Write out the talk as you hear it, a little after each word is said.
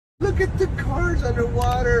Look at the cars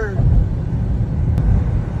underwater.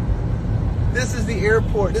 This is the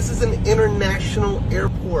airport. This is an international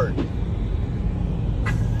airport.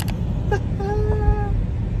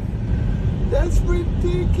 That's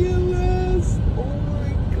ridiculous. Oh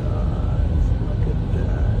my gosh. Look at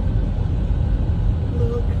that.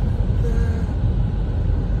 Look at that.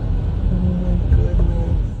 Oh my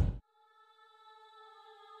goodness.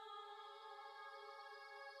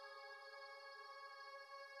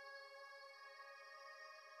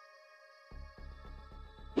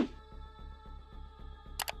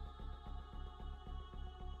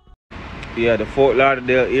 Yeah, the Fort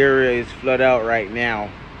Lauderdale area is flooded out right now.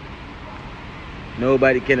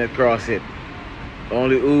 Nobody can cross it.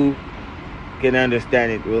 Only who can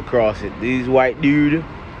understand it will cross it. These white dude,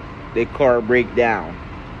 their car break down.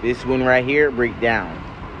 This one right here break down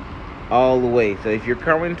all the way. So if you're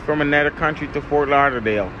coming from another country to Fort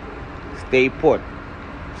Lauderdale, stay put.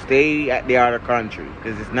 Stay at the other country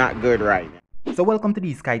because it's not good right now. So welcome to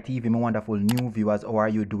the Sky TV, my wonderful new viewers. How are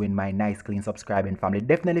you doing, my nice clean subscribing family?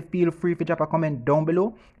 Definitely feel free to drop a comment down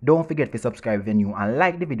below. Don't forget to subscribe if you're new and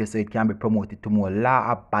like the video so it can be promoted to more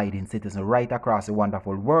law-abiding citizens right across the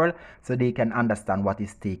wonderful world so they can understand what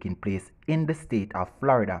is taking place in the state of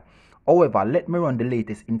Florida. However, let me run the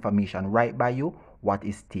latest information right by you, what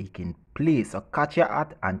is taking place. So catch your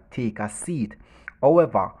hat and take a seat.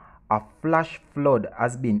 However, a flash flood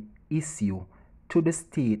has been issued to the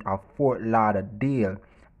state of Fort Lauderdale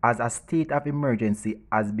as a state of emergency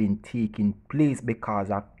has been taking place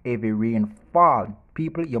because of heavy rainfall.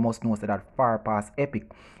 People, you must know that far past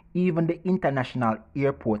epic. Even the international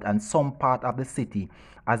airport and some part of the city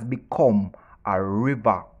has become a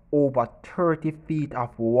river, over 30 feet of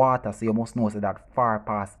water. So you must know that far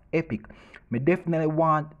past epic. Me definitely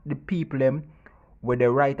want the people them where they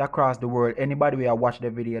right across the world. Anybody who watch the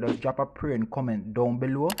video, just drop a prayer and comment down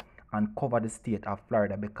below and cover the state of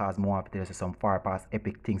Florida because more of there's some far past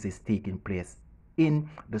epic things is taking place in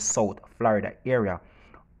the South Florida area.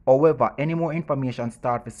 However, any more information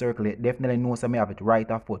start to circulate, definitely know some have it right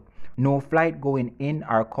afoot. No flight going in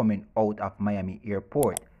or coming out of Miami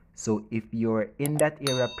airport. So if you're in that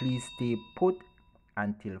area, please stay put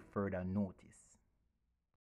until further notice.